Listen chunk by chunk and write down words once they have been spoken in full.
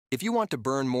If you want to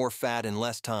burn more fat in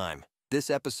less time, this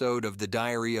episode of The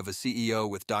Diary of a CEO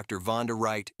with Dr. Vonda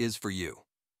Wright is for you.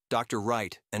 Dr.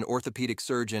 Wright, an orthopedic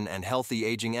surgeon and healthy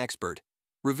aging expert,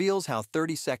 reveals how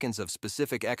 30 seconds of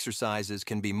specific exercises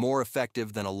can be more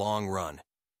effective than a long run.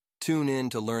 Tune in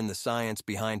to learn the science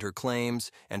behind her claims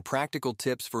and practical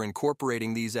tips for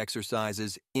incorporating these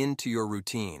exercises into your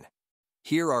routine.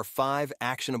 Here are 5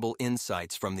 actionable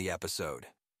insights from the episode.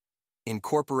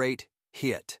 Incorporate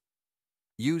HIIT.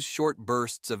 Use short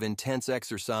bursts of intense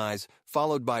exercise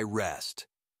followed by rest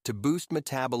to boost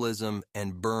metabolism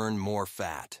and burn more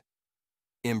fat.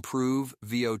 Improve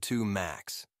VO2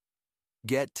 max.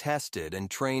 Get tested and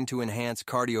train to enhance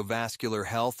cardiovascular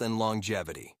health and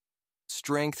longevity.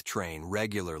 Strength train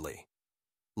regularly.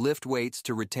 Lift weights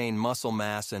to retain muscle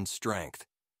mass and strength,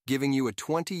 giving you a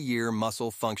 20-year muscle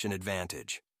function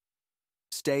advantage.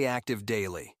 Stay active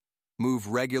daily. Move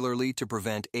regularly to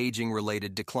prevent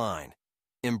aging-related decline.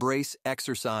 Embrace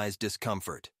exercise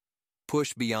discomfort.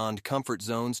 Push beyond comfort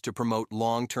zones to promote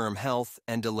long-term health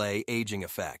and delay aging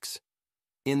effects.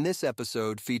 In this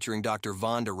episode featuring Dr.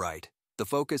 Vonda Wright, the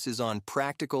focus is on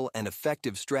practical and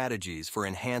effective strategies for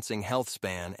enhancing health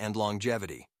span and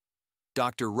longevity.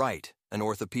 Dr. Wright, an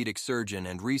orthopedic surgeon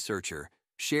and researcher,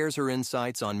 shares her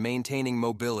insights on maintaining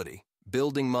mobility,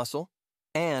 building muscle,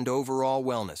 and overall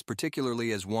wellness,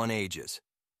 particularly as one ages.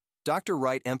 Dr.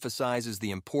 Wright emphasizes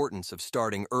the importance of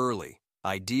starting early,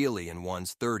 ideally in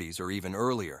one's 30s or even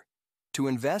earlier, to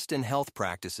invest in health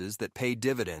practices that pay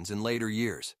dividends in later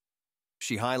years.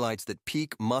 She highlights that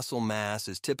peak muscle mass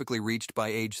is typically reached by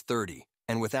age 30,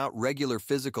 and without regular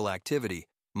physical activity,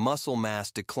 muscle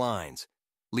mass declines,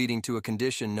 leading to a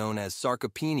condition known as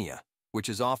sarcopenia, which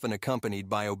is often accompanied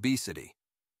by obesity.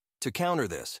 To counter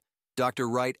this, Dr.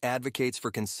 Wright advocates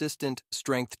for consistent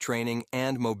strength training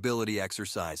and mobility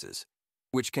exercises,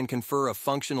 which can confer a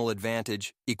functional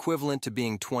advantage equivalent to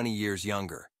being 20 years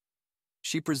younger.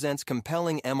 She presents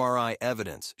compelling MRI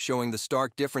evidence showing the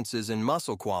stark differences in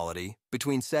muscle quality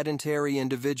between sedentary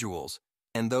individuals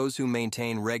and those who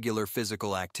maintain regular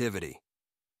physical activity.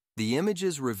 The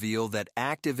images reveal that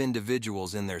active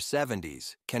individuals in their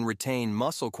 70s can retain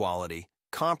muscle quality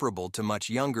comparable to much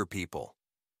younger people,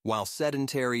 while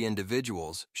sedentary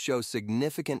individuals show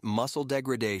significant muscle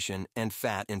degradation and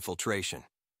fat infiltration.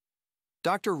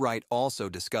 Dr. Wright also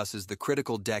discusses the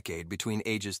critical decade between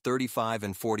ages 35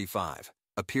 and 45,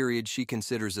 a period she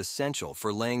considers essential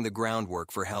for laying the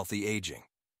groundwork for healthy aging.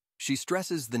 She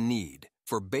stresses the need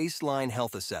for baseline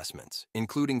health assessments,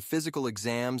 including physical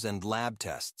exams and lab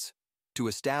tests, to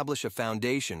establish a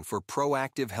foundation for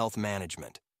proactive health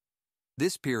management.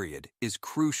 This period is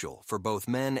crucial for both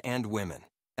men and women,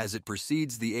 as it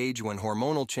precedes the age when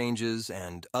hormonal changes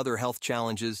and other health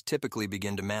challenges typically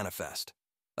begin to manifest.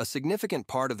 A significant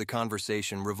part of the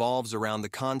conversation revolves around the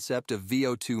concept of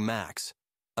VO2 max,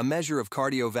 a measure of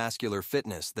cardiovascular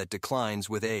fitness that declines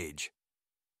with age.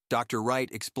 Dr. Wright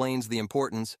explains the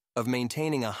importance of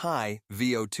maintaining a high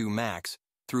VO2 max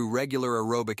through regular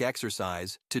aerobic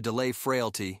exercise to delay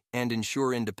frailty and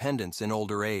ensure independence in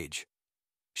older age.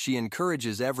 She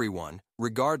encourages everyone,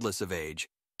 regardless of age,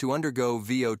 to undergo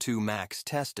VO2 max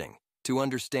testing to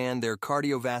understand their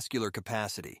cardiovascular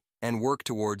capacity and work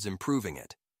towards improving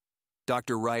it.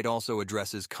 Dr. Wright also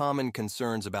addresses common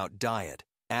concerns about diet,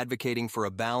 advocating for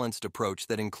a balanced approach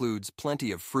that includes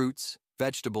plenty of fruits,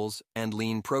 vegetables, and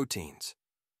lean proteins.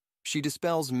 She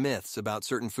dispels myths about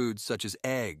certain foods such as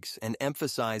eggs and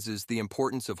emphasizes the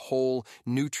importance of whole,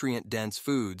 nutrient-dense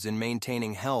foods in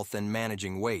maintaining health and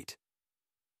managing weight.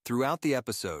 Throughout the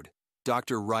episode,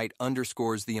 Dr. Wright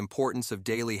underscores the importance of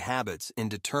daily habits in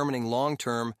determining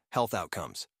long-term health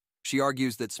outcomes. She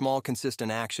argues that small,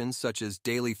 consistent actions such as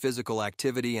daily physical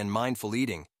activity and mindful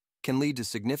eating can lead to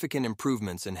significant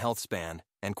improvements in health span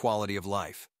and quality of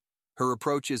life. Her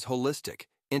approach is holistic,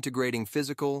 integrating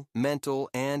physical, mental,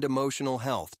 and emotional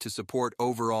health to support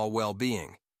overall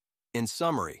well-being. In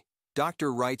summary,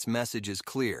 Dr. Wright's message is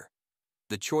clear.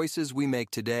 The choices we make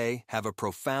today have a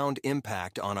profound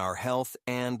impact on our health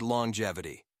and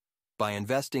longevity. By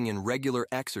investing in regular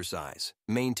exercise,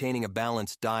 maintaining a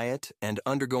balanced diet, and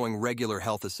undergoing regular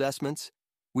health assessments,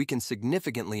 we can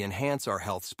significantly enhance our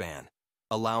health span,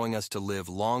 allowing us to live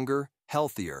longer,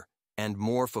 healthier, and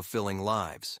more fulfilling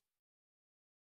lives.